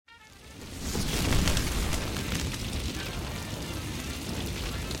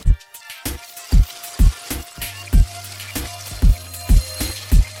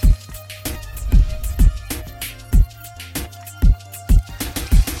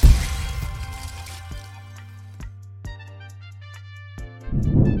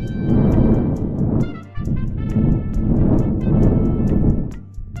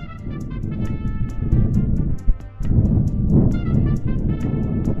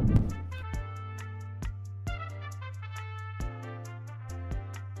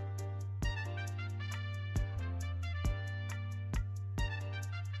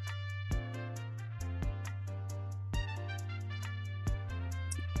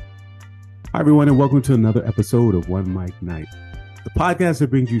Hi, everyone, and welcome to another episode of One Mic Night, the podcast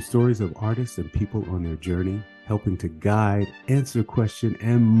that brings you stories of artists and people on their journey, helping to guide, answer questions,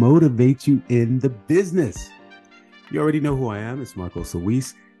 and motivate you in the business. You already know who I am. It's Marco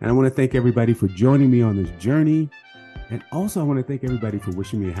Solis, and I want to thank everybody for joining me on this journey. And also, I want to thank everybody for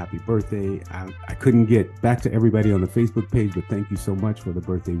wishing me a happy birthday. I couldn't get back to everybody on the Facebook page, but thank you so much for the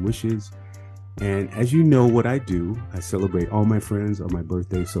birthday wishes. And as you know what I do, I celebrate all my friends on my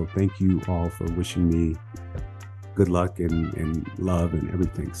birthday. So thank you all for wishing me good luck and love and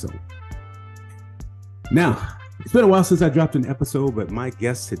everything. So now, it's been a while since I dropped an episode, but my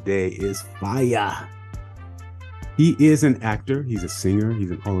guest today is Fire. He is an actor, he's a singer,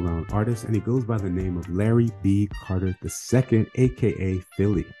 he's an all-around artist, and he goes by the name of Larry B. Carter II, aka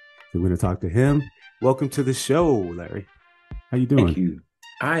Philly. So we're going to talk to him. Welcome to the show, Larry. How you doing? Thank you.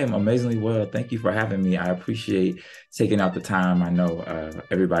 I am amazingly well. Thank you for having me. I appreciate taking out the time. I know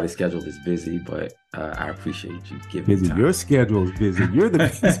everybody's schedule is busy, but I appreciate you giving me time. Your schedule is busy. You're the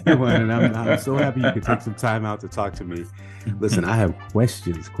busy one, and I'm so happy you could take some time out to talk to me. Listen, I have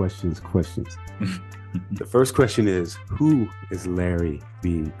questions. The first question is, who is Larry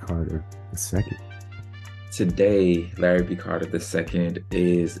B. Carter II? Today, Larry B. Carter II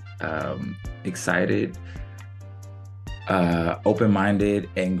is excited, open-minded,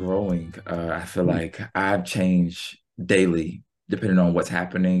 and growing. I feel like I've changed daily depending on what's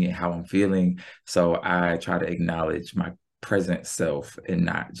happening and how I'm feeling. So I try to acknowledge my present self and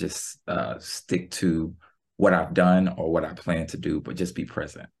not just stick to what I've done or what I plan to do, but just be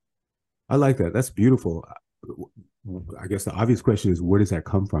present. I like that. That's beautiful. I guess the obvious question is, where does that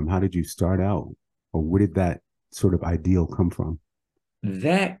come from? How did you start out? Or where did that sort of ideal come from?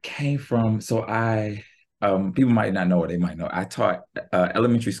 That came from, people might not know, or they might know. I taught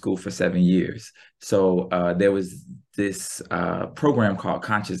elementary school for 7 years. So there was this program called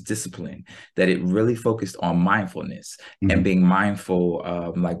Conscious Discipline that it really focused on mindfulness and being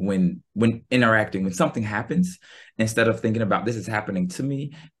mindful, like when interacting, when something happens, instead of thinking about this is happening to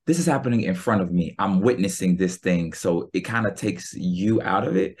me, this is happening in front of me. I'm witnessing this thing. So it kind of takes you out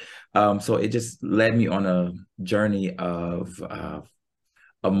of it. So it just led me on a journey of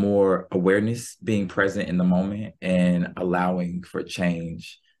a more awareness, being present in the moment and allowing for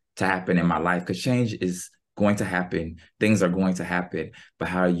change to happen in my life, because change is going to happen. Things are going to happen, but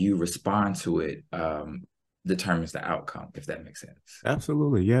how you respond to it determines the outcome, if that makes sense.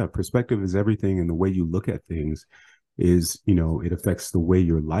 Absolutely. Yeah. Perspective is everything. And the way you look at things is, it affects the way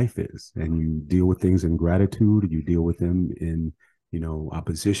your life is. And you deal with things in gratitude, you deal with them in,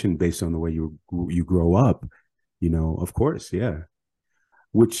 opposition based on the way you grow up, of course. Yeah.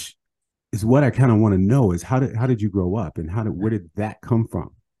 Which is what I kind of want to know is how did you grow up, and where did that come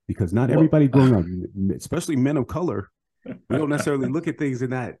from? Because not everybody growing up, especially men of color, we don't necessarily look at things in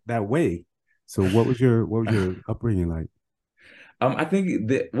that way. So what was your upbringing like? I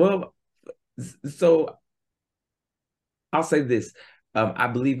think so I'll say this. I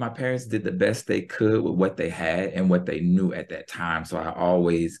believe my parents did the best they could with what they had and what they knew at that time. So I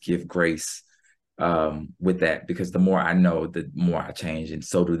always give grace with that, because the more I know, the more I change, and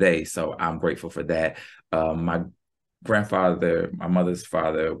so do they. So I'm grateful for that. My grandfather, my mother's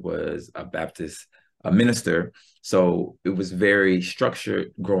father, was a Baptist minister. So it was very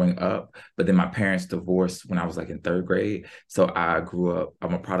structured growing up. But then my parents divorced when I was like in third grade. So I grew up,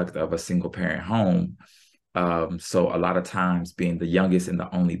 I'm a product of a single parent home. So a lot of times, being the youngest and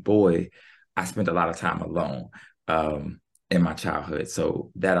the only boy, I spent a lot of time alone in my childhood.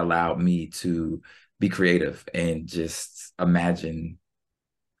 So that allowed me to be creative and just imagine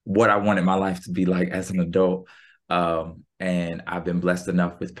what I wanted my life to be like as an adult. And I've been blessed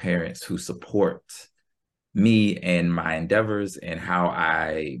enough with parents who support me and my endeavors and how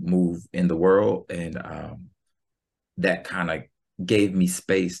I move in the world. And that kind of gave me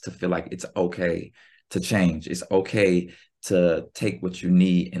space to feel like it's okay to change. It's okay to take what you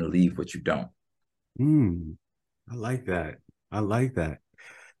need and leave what you don't. I like that.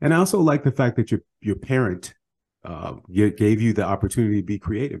 And I also like the fact that your parent gave you the opportunity to be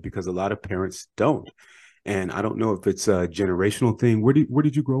creative, because a lot of parents don't. And I don't know if it's a generational thing. Where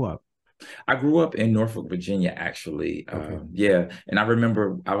did you grow up? I grew up in Norfolk, Virginia, actually. Okay. Yeah. And I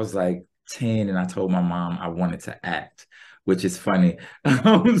remember I was like 10 and I told my mom I wanted to act, which is funny.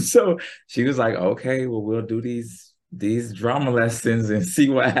 So she was like, okay, well, we'll do these drama lessons and see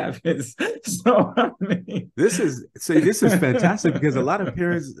what happens. So I mean, this is fantastic, because a lot of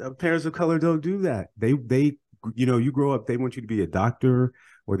parents of color don't do that. They you grow up, they want you to be a doctor,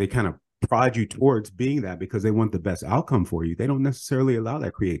 or they kind of prod you towards being that because they want the best outcome for you. They don't necessarily allow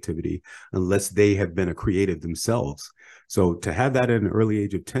that creativity unless they have been a creative themselves. So to have that at an early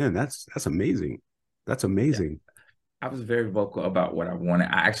age of 10, that's amazing. That's Yeah. amazing. I was very vocal about what I wanted.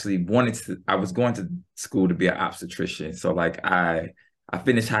 I actually wanted to, I was going to school to be an obstetrician. So like I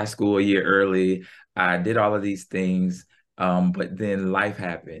finished high school a year early. I did all of these things. But then life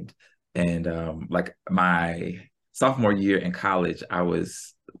happened. And like my sophomore year in college, I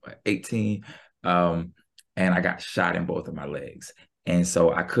was 18. Um, and I got shot in both of my legs. And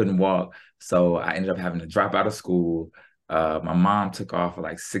so I couldn't walk. So I ended up having to drop out of school. My mom took off for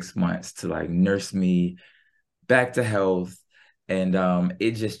like 6 months to like nurse me back to health. And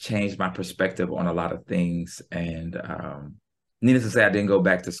it just changed my perspective on a lot of things. And needless to say, I didn't go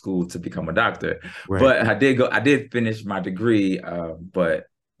back to school to become a doctor, Right. but I did finish my degree. But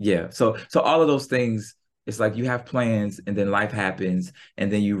yeah, so all of those things, it's like you have plans and then life happens, and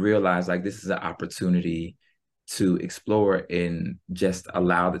then you realize like this is an opportunity to explore and just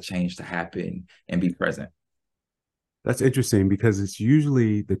allow the change to happen and be present. That's interesting because it's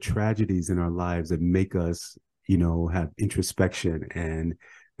usually the tragedies in our lives that make us, have introspection, and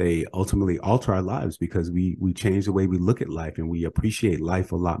they ultimately alter our lives because we change the way we look at life and we appreciate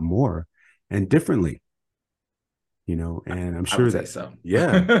life a lot more and differently, and I'm I sure would say that, so.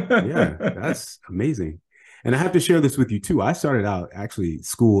 yeah, yeah, that's amazing. And I have to share this with you too. I started out actually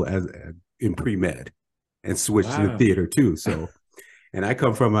school as in pre-med and switched into Wow. theater too. So, and I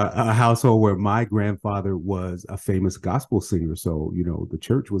come from a household where my grandfather was a famous gospel singer. So, the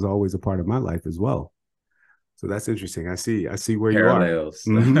church was always a part of my life as well. So that's interesting. I see where you are. Parallels.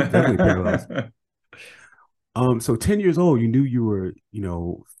 Definitely parallels. So 10 years old, you knew you were,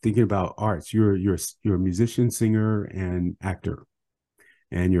 thinking about arts. You're a musician, singer, and actor,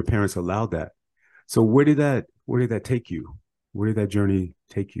 and your parents allowed that. So where did that take you? Where did that journey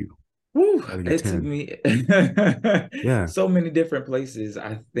take you? Woo, Starting at it took 10. me Yeah. so many different places.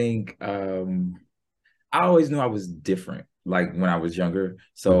 I think I always knew I was different, like when I was younger. Mhm.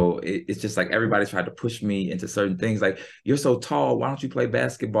 So it's just like everybody tried to push me into certain things. Like, you're so tall, why don't you play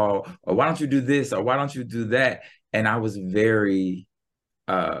basketball? Or why don't you do this? Or why don't you do that? And I was very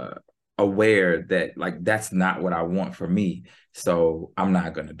uh aware that like that's not what I want for me. So I'm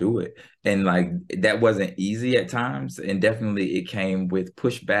not gonna do it. And like that wasn't easy at times. And definitely it came with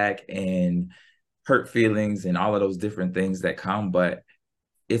pushback and hurt feelings and all of those different things that come, but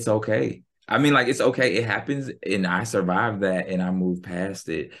it's okay. I mean, like, it's okay. It happens, and I survived that, and I moved past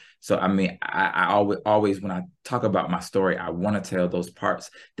it. So, I mean, I always, when I talk about my story, I want to tell those parts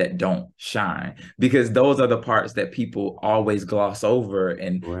that don't shine, because those are the parts that people always gloss over,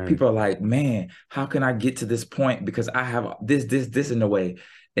 and Right. people are like, "Man, how can I get to this point? Because I have this in the way."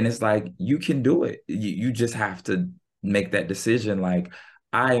 And it's like, you can do it. You just have to make that decision. Like,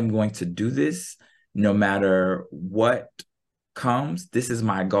 I am going to do this no matter what comes. This is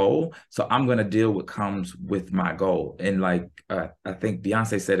my goal, so I'm going to deal with comes with my goal. And like I think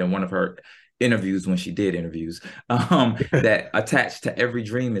Beyonce said in one of her interviews, when she did interviews, that attached to every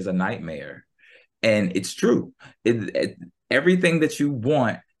dream is a nightmare. And it's true. Everything that you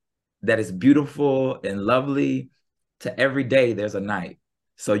want that is beautiful and lovely, to every day there's a night,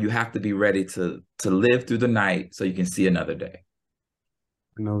 so you have to be ready to live through the night so you can see another day.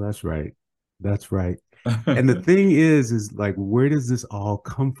 No, that's right. That's right. And the thing is like, where does this all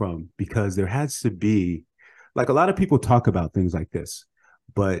come from? Because there has to be, like, a lot of people talk about things like this,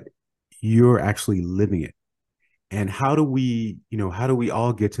 but you're actually living it. And how do we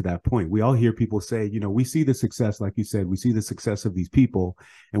all get to that point? We all hear people say, we see the success, like you said, we see the success of these people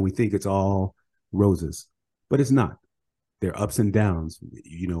and we think it's all roses, but it's not. There are ups and downs,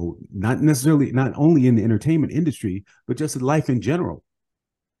 not necessarily, not only in the entertainment industry, but just in life in general,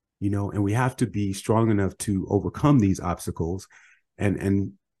 and we have to be strong enough to overcome these obstacles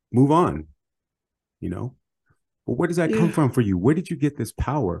and move on, you know. But where does that come Yeah. from for you? Where did you get this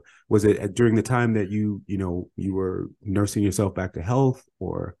power? Was it during the time that you were nursing yourself back to health,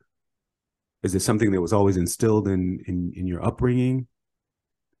 or is it something that was always instilled in your upbringing?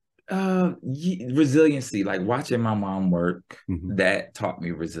 Resiliency, like watching my mom work, Mm-hmm. that taught me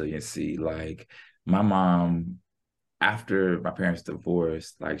resiliency. Like, my mom, after my parents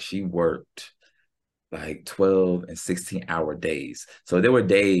divorced, like she worked like 12 and 16-hour days. So there were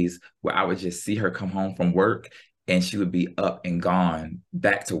days where I would just see her come home from work, and she would be up and gone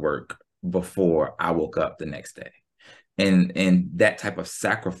back to work before I woke up the next day. And that type of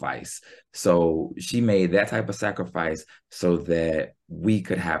sacrifice. So she made that type of sacrifice so that we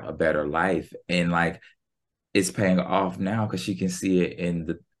could have a better life. And like, it's paying off now because she can see it in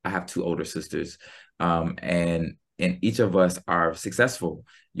the I have two older sisters. And each of us are successful,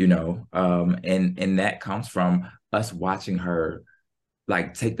 and that comes from us watching her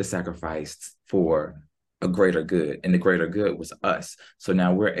like take the sacrifice for a greater good, and the greater good was us. So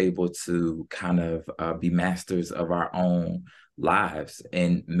now we're able to kind of be masters of our own lives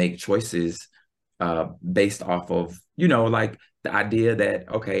and make choices based off of, like the idea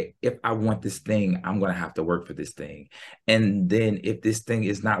that, okay, if I want this thing, I'm going to have to work for this thing. And then if this thing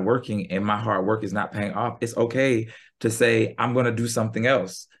is not working and my hard work is not paying off, it's okay to say, I'm going to do something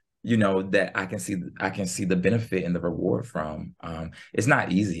else, that I can see the benefit and the reward from. It's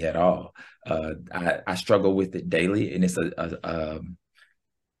not easy at all. I struggle with it daily, and it's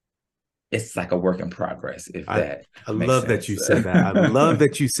like a work in progress, if I that I makes love that sense. you said that. I love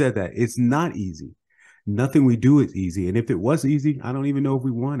that you said that. It's not easy. Nothing we do is easy. And if it was easy, I don't even know if we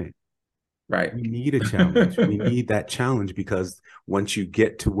want it. Right. We need a challenge. We need that challenge because once you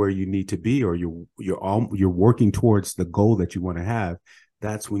get to where you need to be, or you're working towards the goal that you want to have,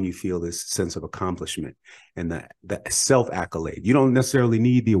 that's when you feel this sense of accomplishment and that self accolade. You don't necessarily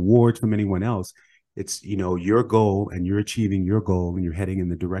need the awards from anyone else. It's your goal, and you're achieving your goal, and you're heading in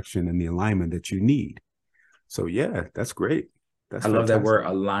the direction and the alignment that you need. So yeah, that's great. That's I love that fantastic. word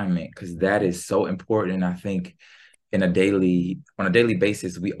alignment, because that is so important. And I think on a daily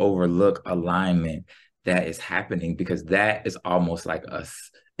basis, we overlook alignment that is happening, because that is almost like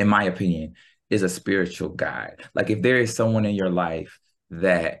us, in my opinion, is a spiritual guide. Like if there is someone in your life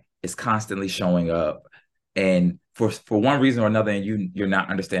that is constantly showing up, and for one reason or another, and you're not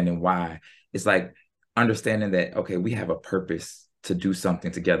understanding why, it's like understanding that, okay, we have a purpose to do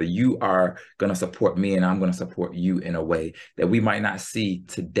something together. You are going to support me, and I'm going to support you in a way that we might not see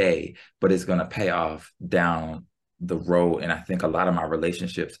today, but it's going to pay off down the road. And I think a lot of my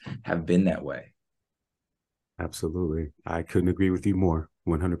relationships have been that way. Absolutely. I couldn't agree with you more.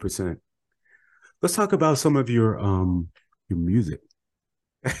 100%. Let's talk about some of your music.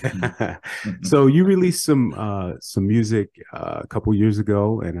 So you released some music a couple years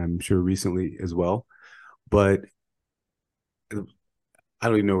ago, and I'm sure recently as well. But I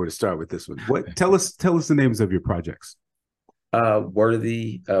don't even know where to start with this one. What tell us the names of your projects.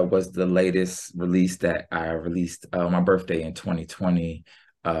 Worthy was the latest release that I released on my birthday in 2020.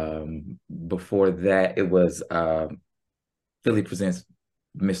 Before that, it was Philly Presents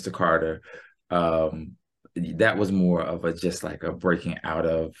Mr. Carter. That was more of a just like a breaking out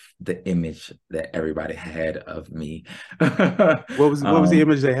of the image that everybody had of me. What was the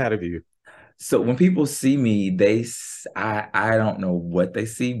image they had of you? So when people see me, I don't know what they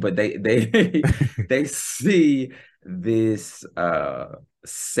see, but they they see this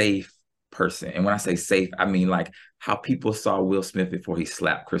safe person. And when I say safe, I mean like how people saw Will Smith before he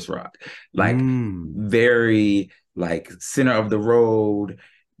slapped Chris Rock. Like Mm, very like center of the road,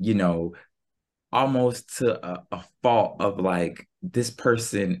 you know, almost to a fault of like this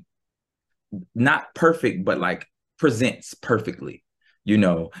person, not perfect, but like presents perfectly.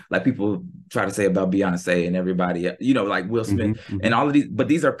 Like people try to say about Beyonce and everybody, like Will Smith hmm hmm and all of these, but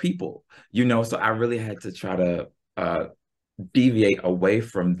these are people, so I really had to try to deviate away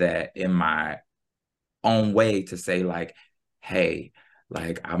from that in my own way to say, like, hey,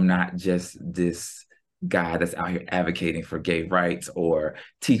 like, I'm not just this guy that's out here advocating for gay rights or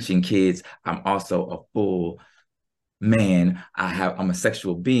teaching kids. I'm also a full man. I'm a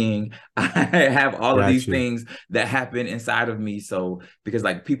sexual being. I have all of these Gotcha. things that happen inside of me. So because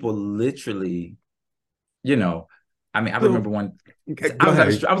like people literally, you know, I mean, I So remember one. go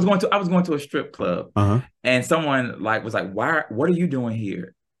ahead. I was going to a strip club, Uh-huh. and someone like was like, "Why? What are you doing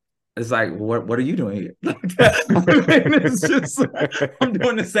here?" It's like, what are you doing here? Like that. I mean, it's just like, I'm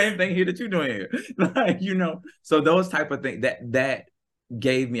doing the same thing here that you're doing here. Like, so those type of things that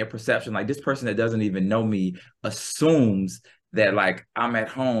gave me a perception, like this person that doesn't even know me assumes that like I'm at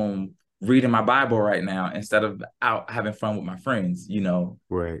home reading my Bible right now instead of out having fun with my friends.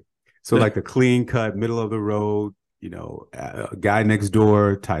 Right. So like the clean cut, middle of the road, guy next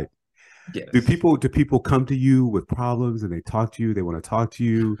door type. Do Yes. people come to you with problems and they talk to you? They want to talk to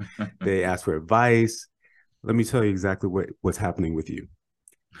you. They ask for advice. Let me tell you exactly what's happening with you.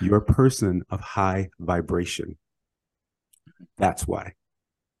 You're a person of high vibration. That's why.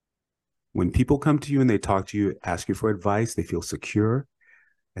 When people come to you and they talk to you, ask you for advice, they feel secure,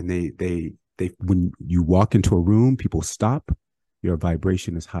 and they when you walk into a room, people stop. Your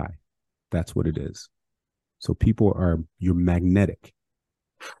vibration is high. That's what it is. So you're magnetic.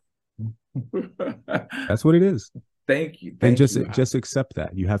 That's what it is. Thank you. And Thank just you. just accept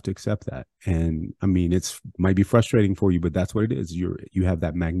that. You have to accept that. And I mean, it's might be frustrating for you, but that's what it is. You have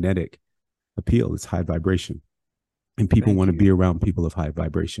that magnetic appeal. It's high vibration, and people Thank want to be you. around people of high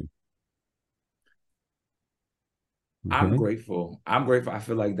vibration. I'm Okay, grateful. I'm grateful. I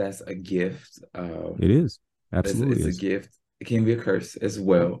feel like that's a gift. it is It's, absolutely it's a is. gift. it can be a curse as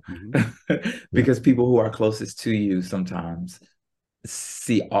well. Mm-hmm. Yeah. Because people who are closest to you sometimes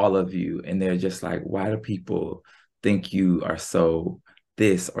see all of you and they're just like, why do people think you are so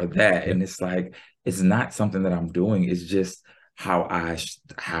this or that? Yep. And it's like, it's not something that I'm doing. It's just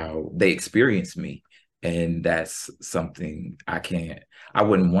how they experience me. And that's something I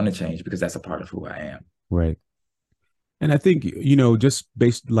wouldn't want to change because that's a part of who I am. Right. And I think, just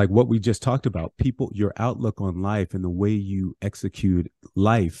based like what we just talked about, people, your outlook on life and the way you execute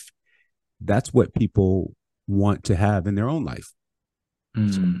life, that's what people want to have in their own life. So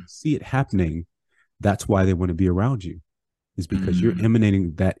Mm, see it happening. That's why they want to be around you, is because you're mm.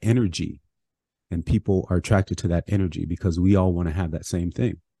 emanating that energy, and people are attracted to that energy because we all want to have that same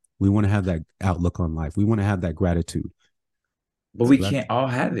thing. We want to have that outlook on life. We want to have that gratitude. But So we that's can't all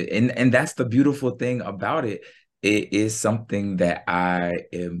have it. And that's the beautiful thing about it. It is something that I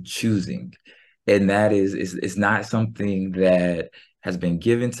am choosing. And that is it's not something that has been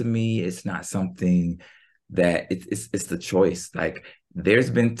given to me. It's not something that it's the choice. Like there's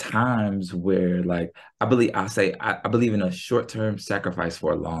been times where like I believe in a short-term sacrifice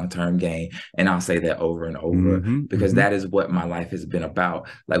for a long-term gain. And I'll say that over and over mm-hmm, because mm-hmm. that is what my life has been about.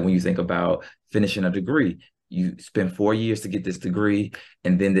 Like when you think about finishing a degree, you spend 4 years to get this degree,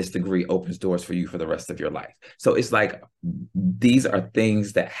 and then this degree opens doors for you for the rest of your life. So it's like these are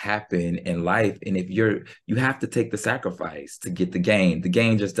things that happen in life. And if you have to take the sacrifice to get the gain. The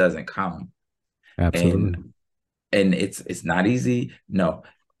gain just doesn't come. Absolutely. And it's not easy. No.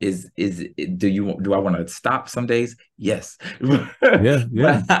 Do I want to stop some days? Yes. Yeah,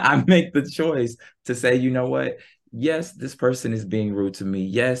 yeah. But I make the choice to say, you know what? Yes, this person is being rude to me.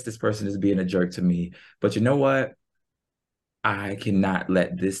 Yes, this person is being a jerk to me. But you know what? I cannot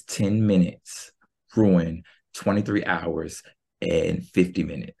let this 10 minutes ruin 23 hours and 50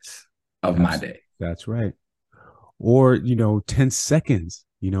 minutes of my day. That's right. Or 10 seconds,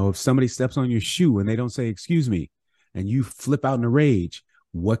 if somebody steps on your shoe and they don't say excuse me, and you flip out in a rage,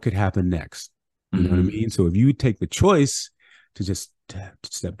 what could happen next? You know what I Mm-hmm. mean? So if you take the choice to just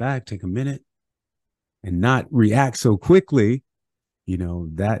step back, take a minute, and not react so quickly,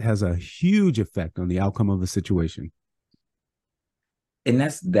 that has a huge effect on the outcome of a situation. And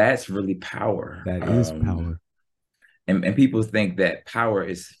that's really power. That is power. And people think that power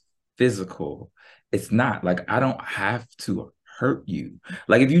is physical. It's not. Like I don't have to hurt you.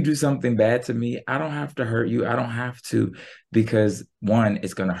 Like if you do something bad to me, I don't have to hurt you. I don't have to, because one,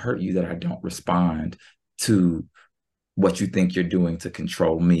 it's going to hurt you that I don't respond to what you think you're doing to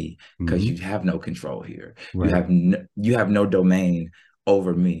control me, because Mm-hmm. you have no control here. Right. You have no domain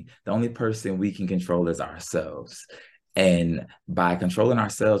over me. The only person we can control is ourselves. And by controlling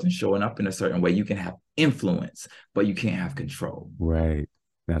ourselves and showing up in a certain way, you can have influence, but you can't have control. Right.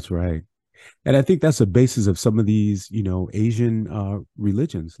 That's right. And I think that's the basis of some of these, Asian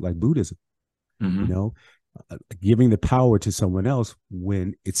religions like Buddhism, you Mm-hmm. know, giving the power to someone else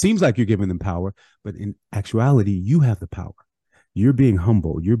when it seems like you're giving them power, but in actuality, you have the power. You're being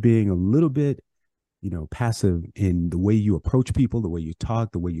humble. You're being a little bit, passive in the way you approach people, the way you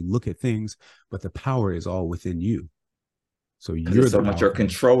talk, the way you look at things, but the power is all within you. So Because you're there's the so much you're powerful one.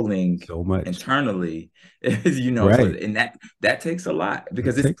 controlling So much. internally, so Right. and that takes a lot, It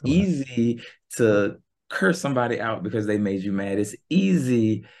because it's takes a lot. easy to curse somebody out because they made you mad. It's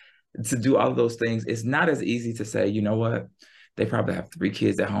easy to do all of those things. It's not as easy to say, you know what? They probably have 3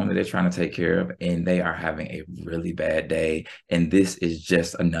 kids at home that they're trying to take care of, and they are having a really bad day. And this is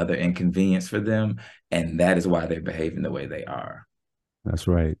just another inconvenience for them. And that is why they're behaving the way they are. That's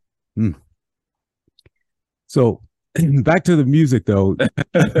right. Mm. So back to the music though.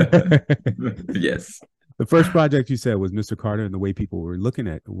 Yes. The first project you said was Mr. Carter, and the way people were looking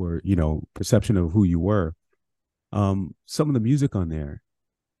at were, perception of who you were. Some of the music on there.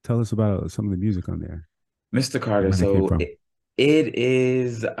 Tell us about some of the music on there Mr. and Carter. where that came So from. it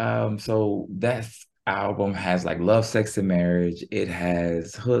is so that album has like Love, Sex, and Marriage. It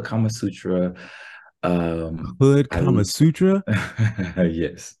has Hood Kama Sutra. Hood I Kama Sutra.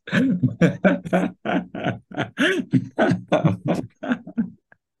 yes.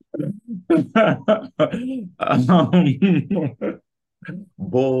 um,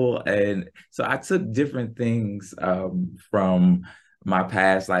 Bull. And so I took different things from my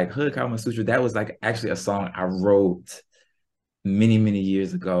past, like Hood Kama Sutra. That was like actually a song I wrote many, many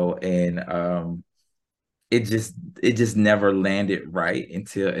years ago. And it just it just never landed right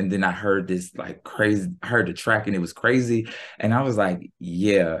until, and then I heard this like crazy, I heard the track and it was crazy. And I was like,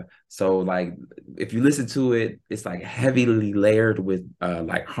 yeah. So like if you listen to it, it's like heavily layered with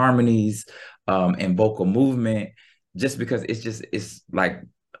like harmonies and vocal movement, just because it's like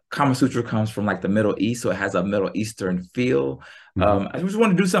Kama Sutra comes from like the Middle East, so it has a Middle Eastern feel. Hmm. I just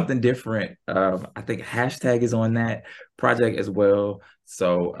want to do something different. I think hashtag is on that project as well.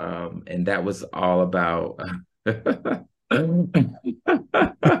 So, and that was all about.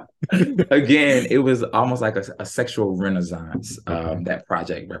 Again, it was almost like a sexual renaissance Okay. that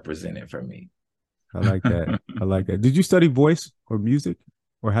project represented for me. I like that. I like that. Did you study voice or music,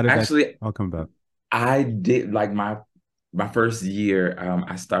 or how did that Actually, all come about? I did like my first year.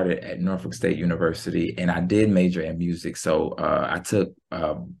 I started at Norfolk State University, and I did major in music. So I took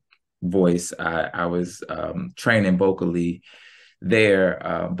voice. I was training vocally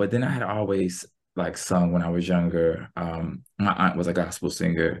there, but then I had always like sung when I was younger. My aunt was a gospel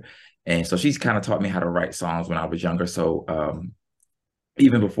singer, and so she's kind of taught me how to write songs when I was younger. So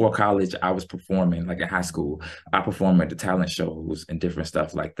even before college, I was performing like in high school. I performed at the talent shows and different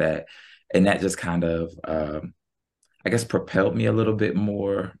stuff like that. And that just kind of, I guess, propelled me a little bit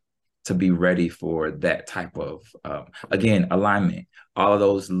more to be ready for that type of, again, alignment. All of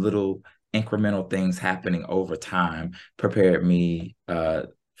those little incremental things happening over time prepared me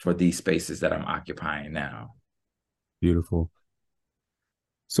for these spaces that I'm occupying now. Beautiful.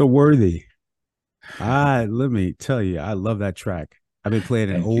 So worthy. I let me tell you, I love that track. I've been playing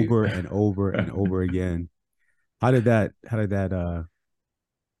it Thank you. over and over and over again. How did that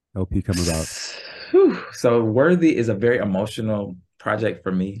LP come about? So Worthy is a very emotional project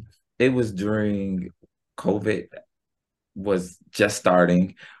for me. It was during COVID was just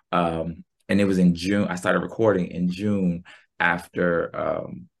starting. And it was in June. I started recording in June after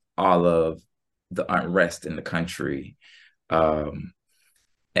all of the unrest in the country. Um,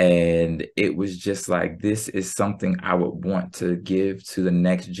 and it was just like, this is something I would want to give to the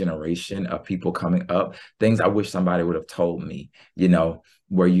next generation of people coming up. Things I wish somebody would have told me,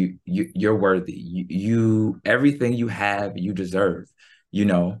 where you're worthy. You everything you have, you deserve,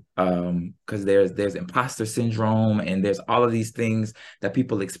 because there's imposter syndrome and there's all of these things that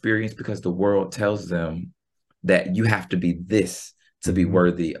people experience because the world tells them that you have to be this to be Hmm.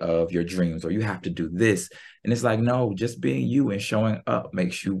 worthy of your dreams, or you have to do this. And it's like, no, just being you and showing up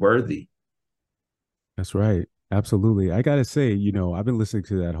makes you worthy. That's right. Absolutely. I gotta say, I've been listening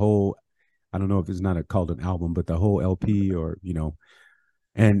to that whole, I don't know if it's not called an album, but the whole LP or,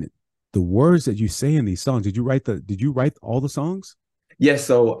 and the words that you say in these songs, did you write all the songs? Yeah,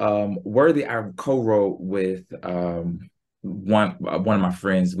 so Worthy, I co-wrote with one of my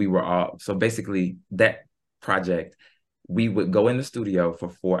friends. We were all so basically that project. We would go in the studio for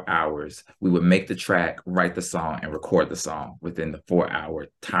 4 hours. We would make the track, write the song, and record the song within the 4 hour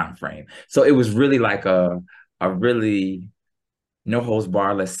time frame. So it was really like a really no holds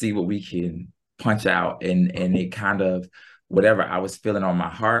bar. Let's see what we can punch out, and it kind of whatever I was feeling on my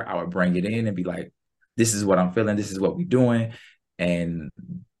heart, I would bring it in and be like, "This is what I'm feeling. This is what we're doing," and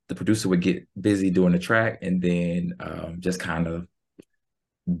the producer would get busy doing the track, and then just kind of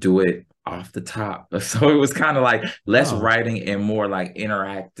do it off the top. So it was kind of like less Oh, writing and more like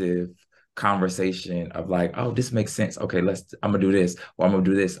interactive conversation of like, oh, this makes sense. Okay, I'm gonna do this, or I'm gonna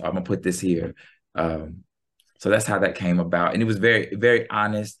do this, or I'm gonna put this here. Um, so that's how that came about. And it was very, very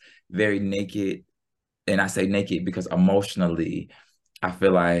honest, very naked. And I say naked because emotionally, I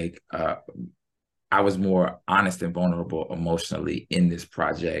feel like I was more honest and vulnerable emotionally in this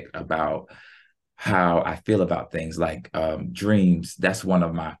project about how I feel about things like Dreams. That's one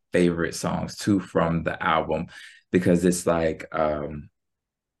of my favorite songs too from the album because it's like,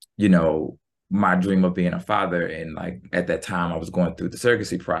 you know, my dream of being a father. And like at that time, I was going through the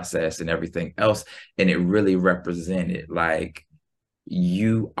surrogacy process and everything else. And it really represented like,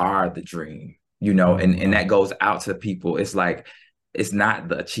 you are the dream, oh and that wow. goes out to people. It's like, it's not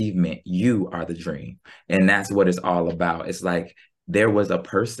the achievement, you are the dream. And that's what it's all about. It's like there was a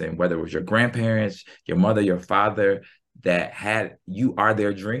person, whether it was your grandparents, your mother, your father, that had you are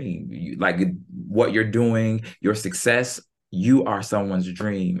their dream. Like what you're doing, your success, you are someone's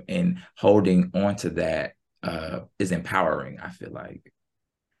dream, and holding on to that is empowering, I feel like.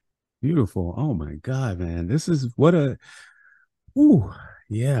 Beautiful. Oh my God, man. This is what a ooh,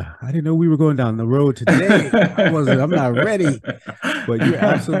 yeah. I didn't know we were going down the road today. I'm not ready. But you're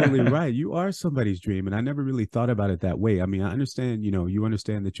absolutely right. You are somebody's dream. And I never really thought about it that way. I mean, I understand, you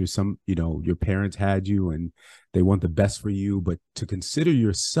understand that your parents had you and they want the best for you, but to consider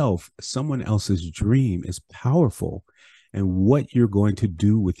yourself someone else's dream is powerful. And what you're going to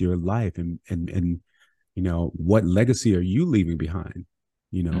do with your life and what legacy are you leaving behind?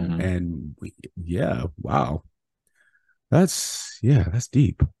 Mhm. Yeah, wow. That's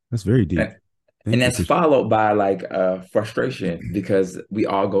deep. That's very deep. And, And Thank you that's for. followed by like frustration because we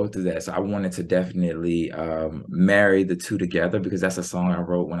all go through that. So I wanted to definitely marry the two together because that's a song I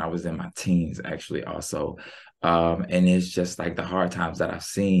wrote when I was in my teens, actually, also. And it's just like the hard times that I've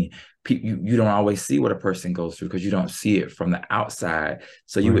seen. You don't always see what a person goes through because you don't see it from the outside.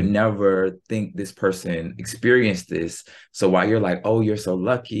 So you would Right. never think this person experienced this. So while you're like, oh, you're so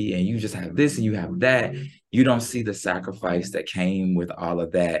lucky and you just have this and you have that, you don't see the sacrifice that came with all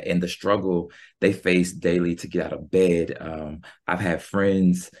of that and the struggle they face daily to get out of bed. I've had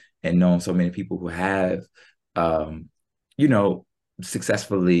friends and known so many people who have, um, you know,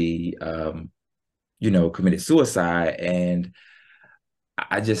 successfully, committed suicide. And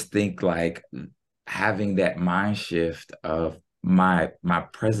I just think like having that mind shift of my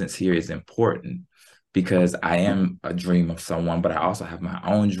presence here is important because I am a dream of someone, but I also have my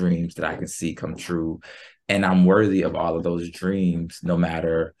own dreams that I can see come true. And I'm worthy of all of those dreams, no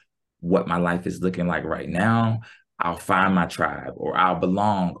matter what my life is looking like right now. I'll find my tribe or I'll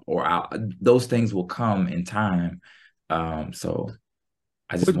belong or those things will come in time. So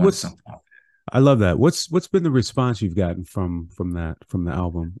I just wanted What's something. I love that. What's been the response you've gotten from the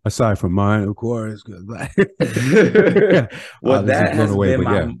album aside from mine, of course? 'Cause Well, obviously that blown has away, been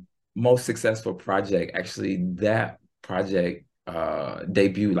but my yeah, most successful project. Actually, that project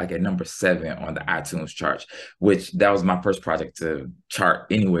debuted like at number 7 on the iTunes charts, which that was my first project to chart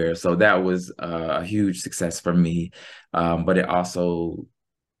anywhere. So that was a huge success for me. But it also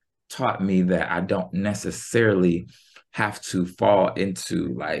taught me that I don't necessarily have to fall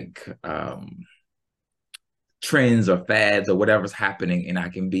into like trends or fads or whatever's happening, and I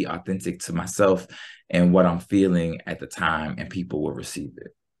can be authentic to myself and what I'm feeling at the time, and people will receive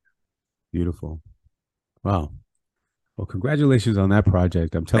it. beautiful. Wow. Well, congratulations on that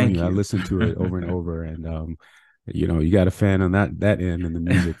project. I'm telling you, Thank I you. listened to it over and over, and you got a fan on that end in the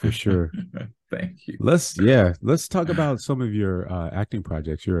music for sure. Thank you. Let's talk about some of your acting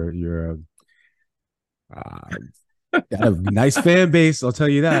projects. You're uh, got a nice fan base, I'll tell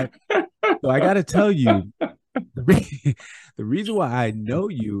you that. So I got to tell you, the reason why I know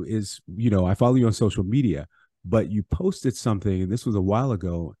you is, I follow you on social media, but you posted something, and this was a while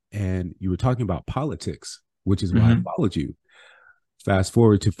ago, and you were talking about politics, which is why I Mhm. followed you. Fast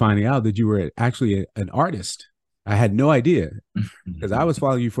forward to finding out that you were actually an artist. I had no idea because I was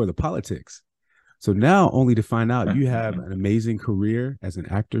following you for the politics. So now, only to find out you have an amazing career as an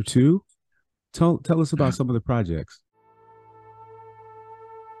actor too. Tell us about some of the projects.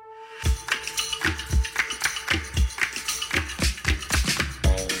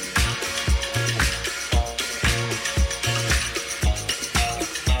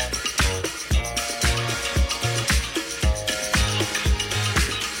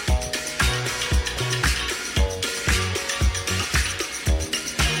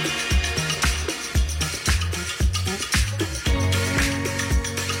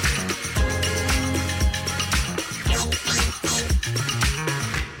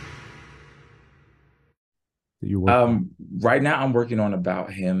 That you're working on. Right now I'm working on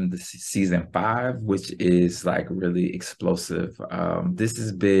About Him, the season 5, which is like really explosive. This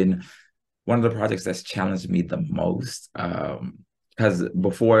has been one of the projects that's challenged me the most. Because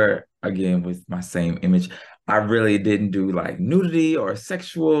before, again, with my same image, I really didn't do like nudity or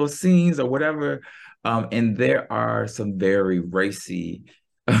sexual scenes or whatever. And there are some very racy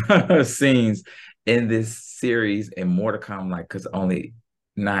scenes in this series and more to come, like, because only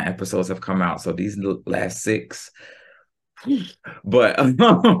 9 episodes have come out. So these last 6, but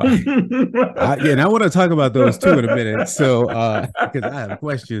Yeah, and I want to talk about those too in a minute. So, because I have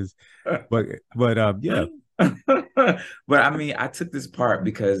questions, but yeah, but I mean, I took this part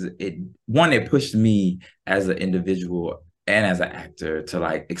because it pushed me as an individual and as an actor to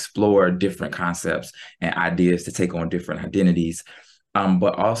like explore different concepts and ideas to take on different identities.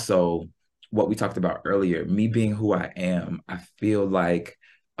 But also what we talked about earlier, me being who I am, I feel like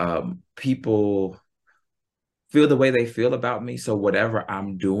people feel the way they feel about me. So whatever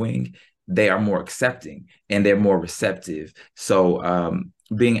I'm doing, they are more accepting and they're more receptive. So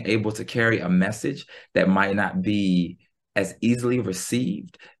being able to carry a message that might not be as easily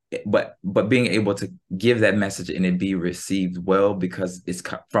received, but being able to give that message and it be received well because it's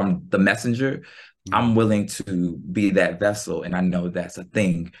from the messenger. mm, I'm willing to be that vessel, and I know that's a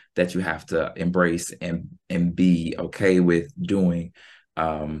thing that you have to embrace and be okay with doing.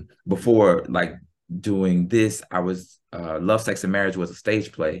 Before, like, doing this, I was Love, Sex, and Marriage was a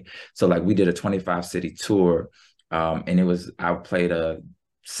stage play. So like we did a 25 city tour. And I played a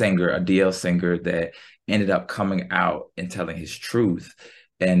DL singer that ended up coming out and telling his truth.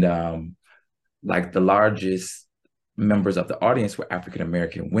 And like the largest members of the audience were African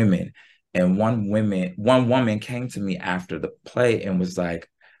American women. And one woman came to me after the play and was like,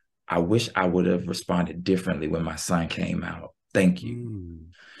 I wish I would have responded differently when my son came out. Thank you. Mm,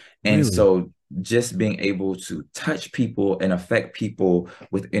 And really? so just being able to touch people and affect people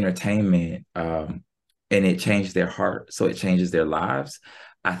with entertainment, and it changed their heart, so it changes their lives.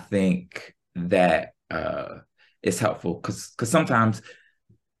 I think that is helpful because sometimes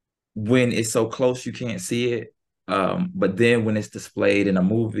when it's so close you can't see it. But then when it's displayed in a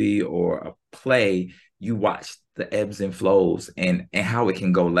movie or a play, you watch the ebbs and flows and how it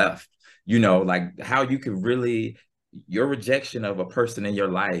can go left. Like how you could really your rejection of a person in your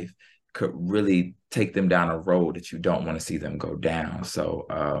life could really take them down a road that you don't want to see them go down. So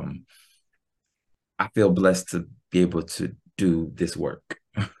I feel blessed to be able to do this work.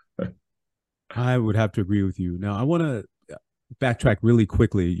 I would have to agree with you. Now, I want to backtrack really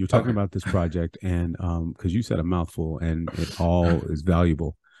quickly. You're talking Okay. about this project, and because you said a mouthful, and it all is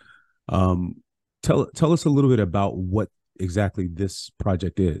valuable. Um, tell us a little bit about what exactly this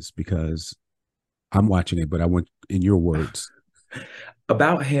project is, because I'm watching it, but I want in your words.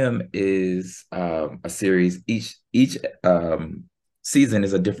 About Him is a series. Each season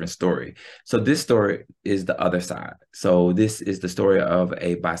is a different story. So this story is the other side. So this is the story of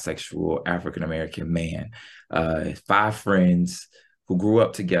a bisexual African American man, five friends who grew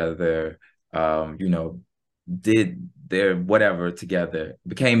up together. Did their whatever together,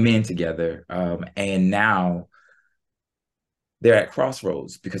 became men together, and now they're at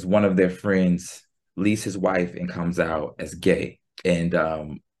crossroads because one of their friends leaves his wife and comes out as gay. And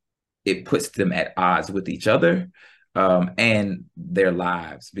it puts them at odds with each other, and their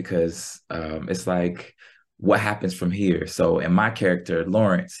lives because it's like, what happens from here? So, in my character,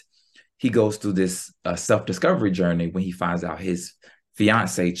 Lawrence, he goes through this self discovery journey when he finds out his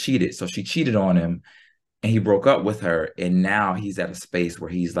fiance cheated. So, she cheated on him and he broke up with her. And now he's at a space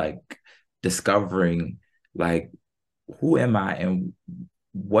where he's like discovering, like, who am I and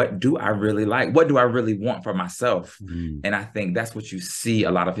what do I really like? What do I really want for myself? Mm, And I think that's what you see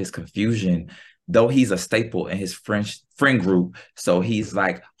a lot of his confusion, though he's a staple in his friend group. So he's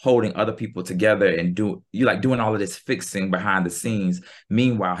like holding other people together and doing all of this fixing behind the scenes.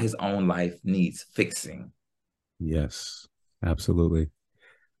 Meanwhile, his own life needs fixing. yes, absolutely.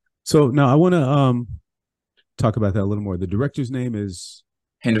 So now I want to talk about that a little more. The director's name is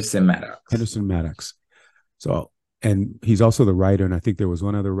Henderson Maddox. Henderson Maddox. So, and he's also the writer, and I think there was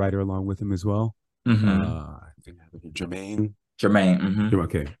one other writer along with him as well. Mm-hmm. I think Jermaine. Jermaine. Mm-hmm.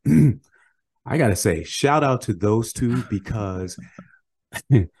 Okay. I gotta say, shout out to those two because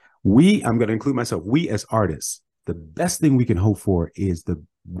I'm gonna include myself, we as artists, the best thing we can hope for is the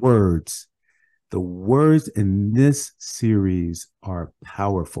words. The words in this series are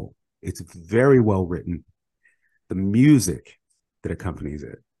powerful. It's very well written. The music that accompanies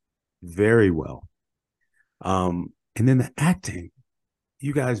it, very well. And then the acting,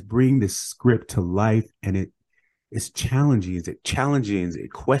 you guys bring this script to life, and it's challenging.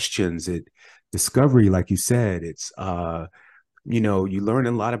 It questions it, discovery, like you said. It's you learn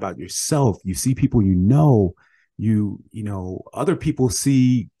a lot about yourself. You see people other people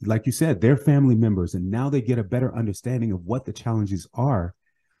see, like you said, their family members, and now they get a better understanding of what the challenges are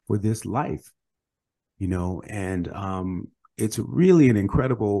for this life, and it's really an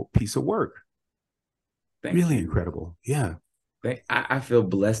incredible piece of work. Thank Really you. incredible. Yeah. I feel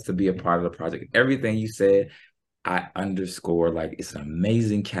blessed to be a part of the project. Everything you said, I underscore. Like, it's an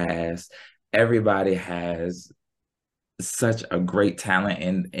amazing cast. Everybody has such a great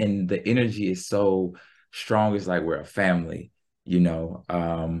talent, and the energy is so strong. It's like we're a family.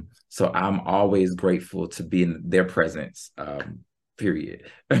 So I'm always grateful to be in their presence. Period.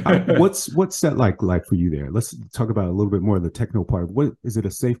 What's that like for you there? Let's talk about a little bit more of the techno part. What is it,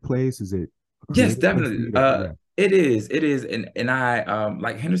 a safe place? Is it a Yes, creative place for definitely. you to, yeah. It is. It is. And I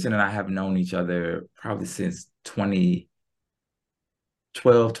like Henderson and I have known each other probably since 2012,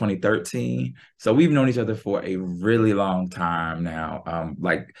 2013. So we've known each other for a really long time now.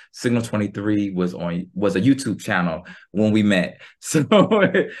 Like Signal 23 was a YouTube channel when we met. So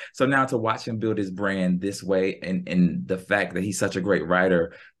so now to watch him build his brand this way, and the fact that he's such a great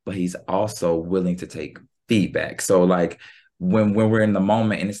writer, but he's also willing to take feedback. So like when we're in the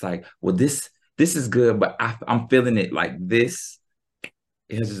moment and it's like, well, this is good, but I'm feeling it like this.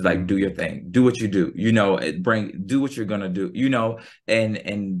 It's just like, do your Mm, thing, do what you do, do what you're gonna do.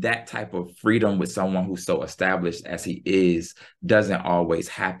 And that type of freedom with someone who's so established as he is doesn't always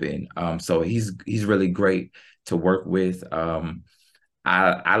happen. So he's really great to work with.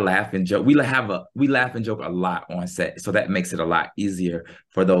 I laugh and joke. We laugh and joke a lot on set, so that makes it a lot easier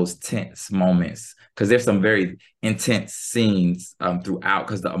for those tense moments because there's some very intense scenes throughout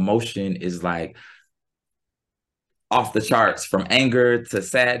because the emotion is like off the charts from anger to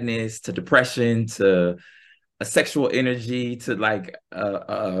sadness to depression to a sexual energy to like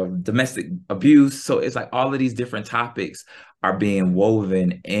domestic abuse. So it's like all of these different topics are being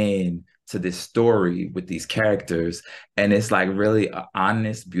woven in to this story with these characters, and it's like really an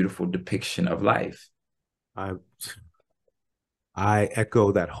honest, beautiful depiction of life. I I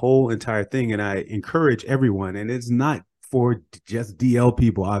echo that whole entire thing, and I encourage everyone. And it's not for just DL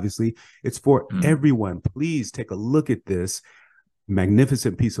people, obviously. It's for Mm. everyone. Please take a look at this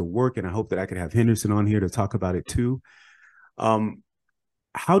magnificent piece of work, and I hope that I could have Henderson on here to talk about it too. Um,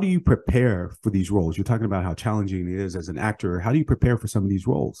 how do you prepare for these roles? You're talking about how challenging it is as an actor. How do you prepare for some of these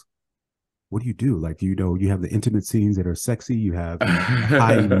roles? What do you do? Like, do you know you have the intimate scenes that are sexy? You have a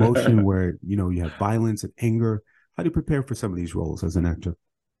high emotion where you have violence and anger. How do you prepare for some of these roles as an actor?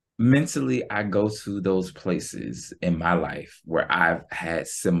 Mentally, I go to those places in my life where I've had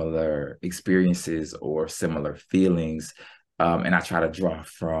similar experiences or similar feelings, and I try to draw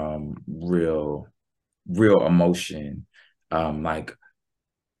from real emotion, like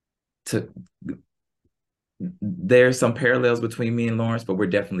to there's some parallels between me and Lawrence, but we're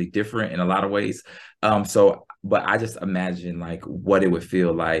definitely different in a lot of ways. But I just imagine like what it would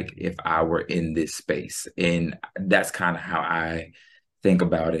feel like if I were in this space, and that's kind of how I think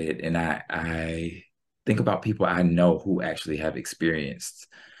about it. And I think about people I know who actually have experienced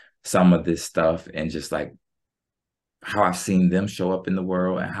some of this stuff, and just like how I've seen them show up in the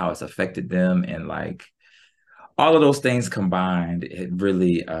world and how it's affected them, and like all of those things combined, it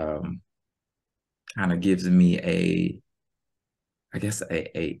really kind of gives me I guess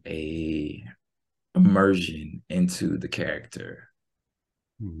a immersion into the character.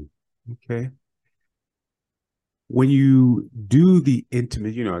 Mhm. Okay. When you do the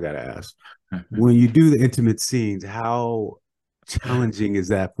intimate, I got to ask, when you do the intimate scenes, how challenging is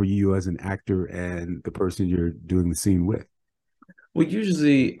that for you as an actor and the person you're doing the scene with? Well,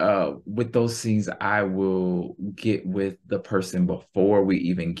 usually with those scenes, I will get with the person before we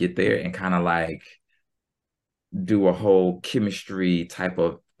even get there and kind of like do a whole chemistry type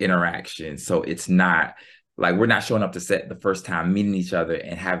of interaction. So it's not like we're not showing up to set the first time, meeting each other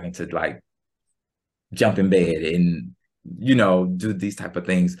and having to like jump in bed and do these type of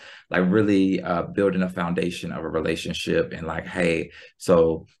things, like really building a foundation of a relationship, and like, hey,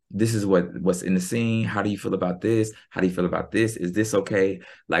 so this is what's in the scene. How do you feel about this? How do you feel about this? Is this okay?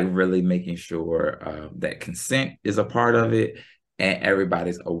 Like really making sure that consent is a part of it and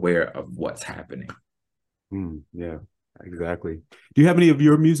everybody's aware of what's happening. Yeah, exactly. Do you have any of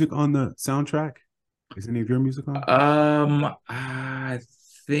your music on the soundtrack? Is any of your music on? I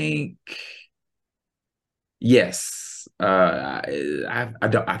think yes. I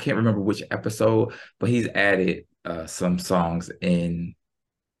can't remember which episode, but he's added some songs in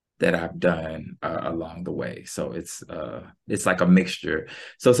that I've done along the way. So it's like a mixture.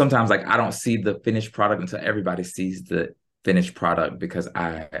 So sometimes like I don't see the finished product until everybody sees the finished product because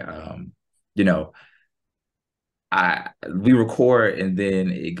you know, we record and then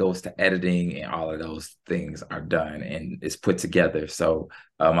it goes to editing and all of those things are done and it's put together. So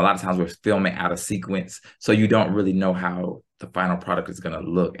a lot of times we're filming out of sequence, so you don't really know how the final product is going to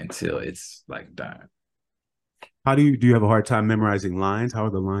look until it's like done. How do you have a hard time memorizing lines? How are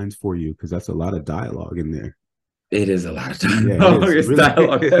the lines for you? Because that's a lot of dialogue in there. It is a lot of Yeah, it dialogue. is. It It's really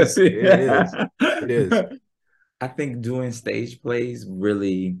dialogue is. heavy. It is. It is. I think doing stage plays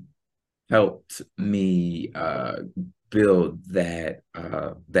really helped me build that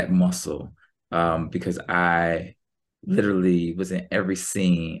muscle, because I literally was in every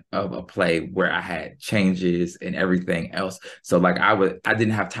scene of a play where I had changes and everything else. So like I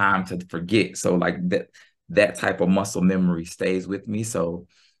didn't have time to forget. So like that type of muscle memory stays with me. So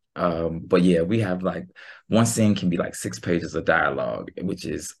but yeah, we have like one scene can be like 6 pages of dialogue, which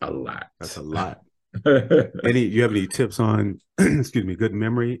is a lot. That's a lot. You have any tips on excuse me, good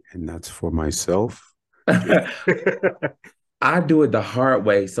memory? And that's for myself. I do it the hard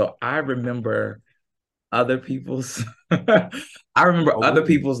way. So I remember other people's I remember other Oh,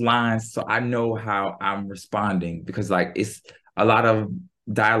 people's lines so I know how I'm responding because like it's a lot of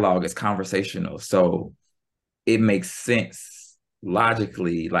dialogue is conversational. So it makes sense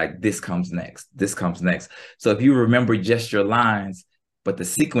logically, like this comes next, this comes next. So if you remember just your lines, but the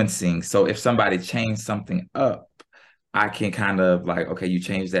sequencing, so if somebody changed something up, I can kind of like, okay, you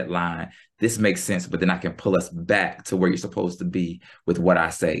changed that line. This makes sense, but then I can pull us back to where you're supposed to be with what I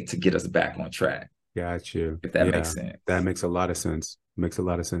say to get us back on track. Got you. if that makes Yeah, that sense. makes a lot of sense. Makes a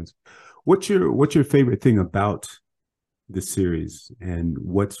lot of sense. What's your favorite thing about the series, and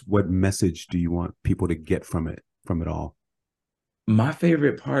what message do you want people to get from it all? My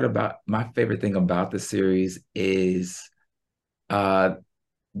favorite thing about the series is uh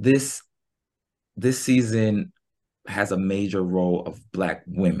this this season has a major role of Black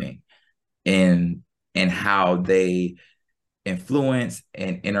women in how they influence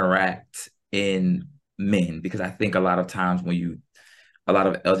and interact in men, because I think a lot of times a lot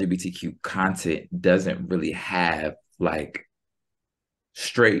of LGBTQ content doesn't really have like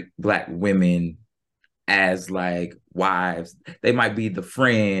straight Black women as like wives. They might be the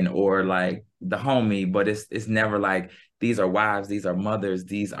friend or like the homie, but it's never like these are wives, these are mothers,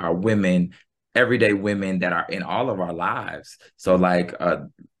 these are women, everyday women that are in all of our lives. So Mm. like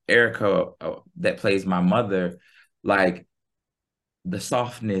Erica, that plays my mother, like the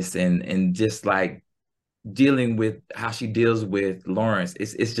softness and just like dealing with how she deals with Lawrence.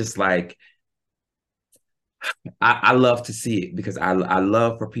 It's just like I love to see it, because I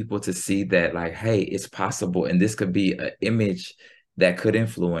love for people to see that like, hey, it's possible, and this could be an image that could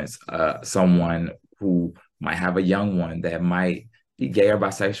influence someone who might have a young one that might be gay or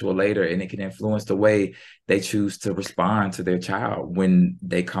bisexual later, and it can influence the way they choose to respond to their child when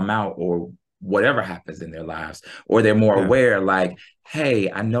they come out, or whatever happens in their lives, or they're more Yeah. aware, like, hey,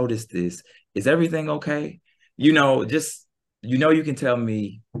 I noticed this. Is everything okay? Just you can tell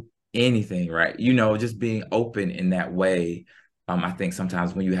me anything, right? Just being open in that way. I think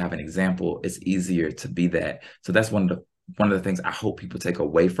sometimes when you have an example, it's easier to be that. So that's one of the things I hope people take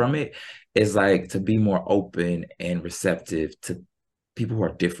away from it, is like to be more open and receptive to people who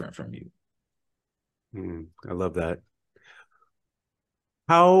are different from you. I love that.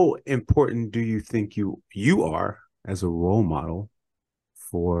 How important do you think you are as a role model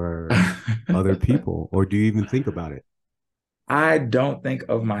for other people, or do you even think about it? I don't think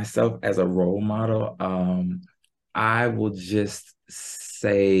of myself as a role model. I will just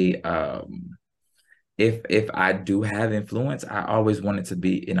say, if I do have influence, I always want it to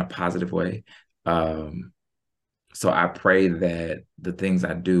be in a positive way. Um, so I pray that the things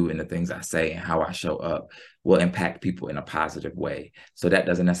I do and the things I say and how I show up will impact people in a positive way. So that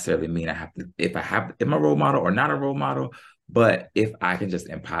doesn't necessarily mean I have to, if am a role model or not a role model, but if I can just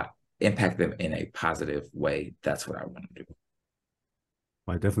impact them in a positive way, that's what I want to do.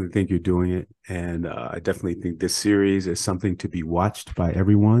 I definitely think you're doing it, and I definitely think this series is something to be watched by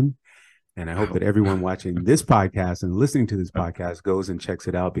everyone. And I I hope that hope. everyone watching this podcast and listening to this podcast goes and checks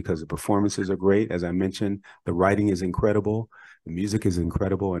it out, because the performances are great. As I mentioned, the writing is incredible, the music is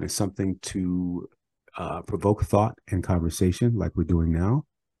incredible, and it's something to provoke thought and conversation like we're doing now.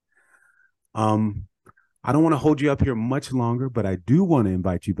 Um, I don't want to hold you up here much longer, but I do want to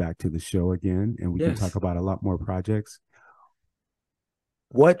invite you back to the show again, and we can talk Yes. about a lot more projects.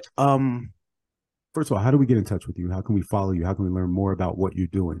 What First of all, how do we get in touch with you? How can we follow you? How can we learn more about what you're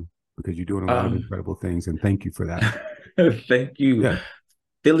doing? Because you're doing a lot of Um, incredible things, and thank you for that. thank you. Yeah.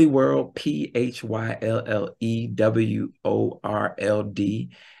 Philly World, PhylleWorld.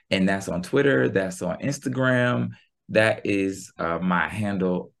 And that's on Twitter, that's on Instagram. That is my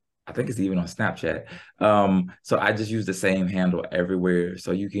handle. I think it's even on Snapchat. So I just use the same handle everywhere.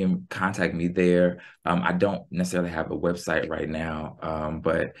 So you can contact me there. I don't necessarily have a website right now,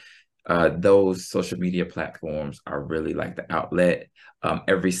 but those social media platforms are really like the outlet.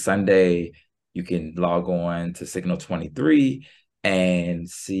 Every Sunday, you can log on to Signal 23 and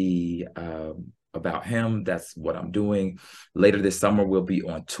see about him. That's what I'm doing. Later this summer, we'll be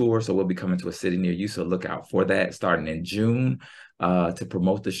on tour. So we'll be coming to a city near you. So look out for that starting in June to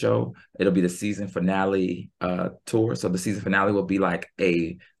promote the show. It'll be the season finale tour. So the season finale will be like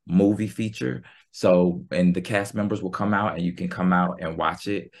a movie feature. So, and the cast members will come out and you can come out and watch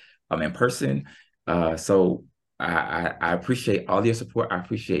it in person. So I appreciate all your support. I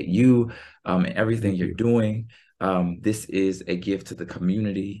appreciate you and everything Thank you're you. doing. This is a gift to the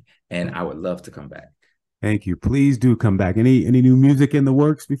community, and I would love to come back. Thank you. Please do come back. Any new music in the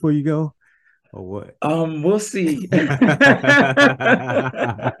works before you go? Or what? We'll see.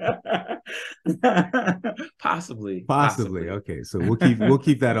 Possibly. Possibly. Okay. So we'll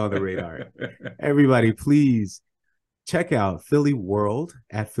keep that on the radar. Everybody, please check out Philly World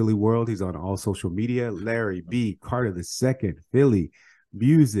at Philly World. He's on all social media. Larry B. Carter II, Philly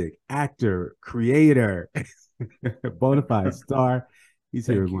music, actor, creator, bona fide star. He's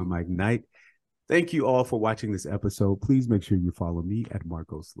here Thank with you. One Mike Night. Thank you all for watching this episode. Please make sure you follow me at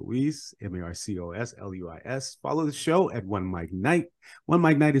Marcos Luis, MarcosLuis. Follow the show at One Mic Night. One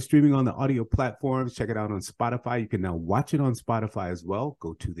Mic Night is streaming on the audio platforms. Check it out on Spotify. You can now watch it on Spotify as well.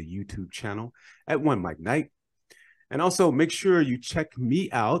 Go to the YouTube channel at One Mic Night. And also make sure you check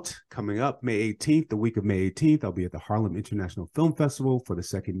me out coming up May 18th, the week of May 18th. I'll be at the Harlem International Film Festival for the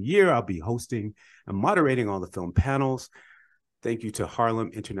second year. I'll be hosting and moderating all the film panels. Thank you to Harlem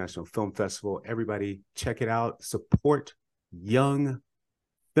International Film Festival. Everybody, check it out. Support young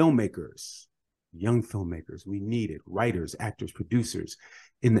filmmakers. Young filmmakers. We need it. Writers, actors, producers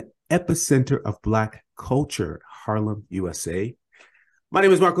in the epicenter of Black culture, Harlem, USA. My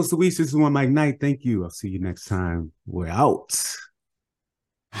name is Marcos Luis. This is One Mic Night. Thank you. I'll see you next time. We're out.